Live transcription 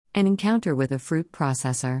An encounter with a fruit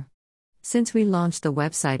processor. Since we launched the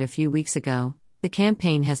website a few weeks ago, the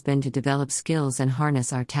campaign has been to develop skills and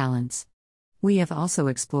harness our talents. We have also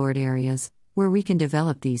explored areas where we can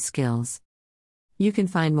develop these skills. You can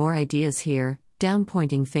find more ideas here, down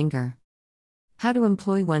pointing finger. How to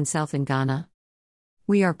employ oneself in Ghana.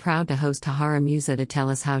 We are proud to host Tahara Musa to tell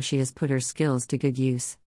us how she has put her skills to good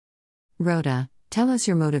use. Rhoda, tell us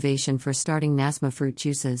your motivation for starting Nasma Fruit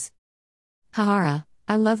Juices. Tahara,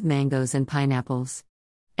 I love mangoes and pineapples.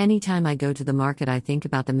 Anytime I go to the market, I think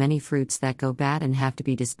about the many fruits that go bad and have to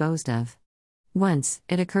be disposed of. Once,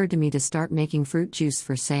 it occurred to me to start making fruit juice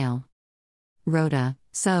for sale. Rhoda,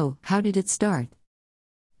 so, how did it start?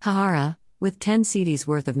 Tahara, with 10 cedis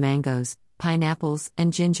worth of mangoes, pineapples,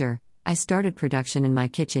 and ginger, I started production in my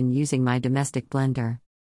kitchen using my domestic blender.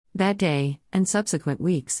 That day, and subsequent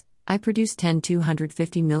weeks, I produced 10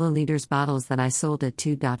 250 milliliters bottles that I sold at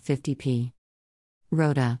 2.50p.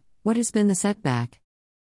 Rhoda, what has been the setback?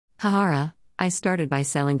 Tahara, I started by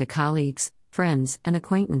selling to colleagues, friends, and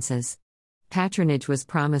acquaintances. Patronage was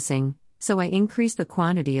promising, so I increased the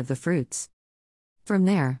quantity of the fruits. From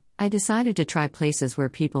there, I decided to try places where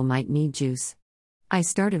people might need juice. I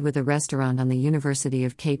started with a restaurant on the University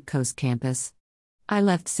of Cape Coast campus. I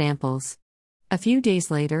left samples. A few days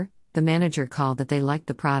later, the manager called that they liked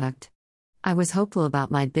the product. I was hopeful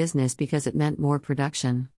about my business because it meant more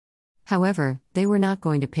production. However, they were not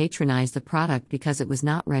going to patronize the product because it was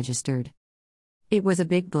not registered. It was a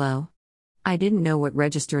big blow. I didn't know what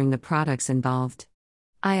registering the products involved.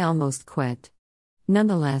 I almost quit.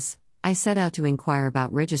 Nonetheless, I set out to inquire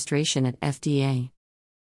about registration at FDA.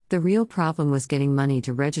 The real problem was getting money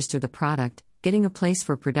to register the product, getting a place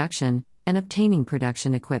for production, and obtaining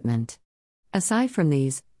production equipment. Aside from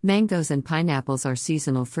these, mangoes and pineapples are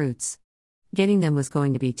seasonal fruits. Getting them was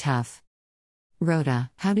going to be tough. Rhoda,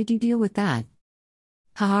 how did you deal with that?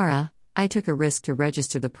 Tahara, I took a risk to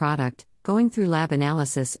register the product, going through lab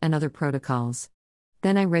analysis and other protocols.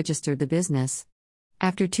 Then I registered the business.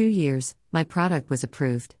 After 2 years, my product was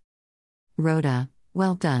approved. Rhoda,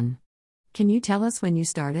 well done. Can you tell us when you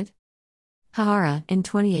started? Tahara, in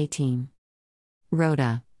 2018.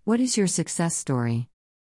 Rhoda, what is your success story?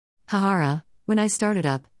 Tahara, when I started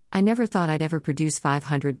up, I never thought I'd ever produce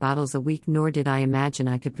 500 bottles a week, nor did I imagine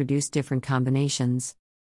I could produce different combinations.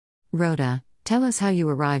 Rhoda, tell us how you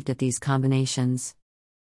arrived at these combinations.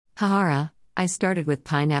 Tahara, I started with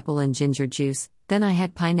pineapple and ginger juice, then I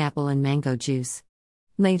had pineapple and mango juice.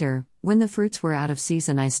 Later, when the fruits were out of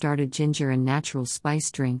season, I started ginger and natural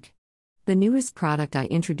spice drink. The newest product I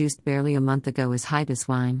introduced barely a month ago is Hibis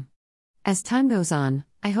wine. As time goes on,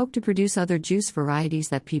 I hope to produce other juice varieties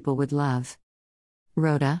that people would love.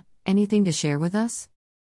 Rhoda, anything to share with us?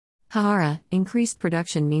 Tahara, increased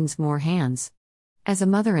production means more hands. As a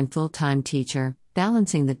mother and full-time teacher,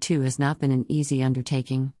 balancing the two has not been an easy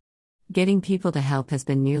undertaking. Getting people to help has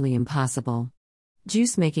been nearly impossible.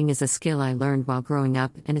 Juice making is a skill I learned while growing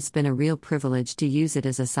up, and it's been a real privilege to use it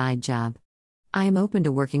as a side job. I am open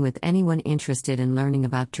to working with anyone interested in learning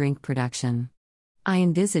about drink production. I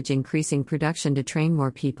envisage increasing production to train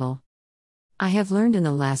more people. I have learned in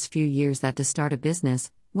the last few years that to start a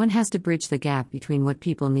business, one has to bridge the gap between what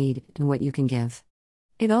people need and what you can give.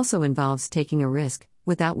 It also involves taking a risk,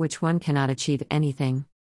 without which one cannot achieve anything.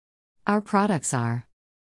 Our products are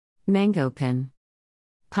Mango Pin,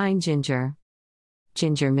 Pine Ginger,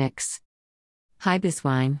 Ginger Mix, Hibis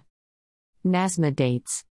Wine, Nasma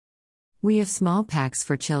Dates. We have small packs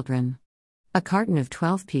for children. A carton of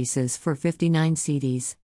 12 pieces for 59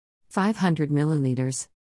 cedis. 500 milliliters.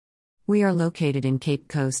 We are located in Cape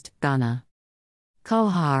Coast, Ghana. Call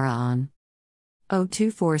Tahara on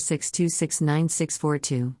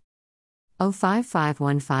 0246269642,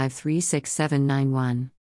 0551536791.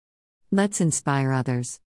 Let's inspire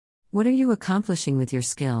others. What are you accomplishing with your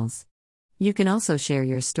skills? You can also share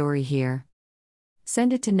your story here.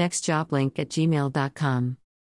 Send it to nextjoblink@gmail.com.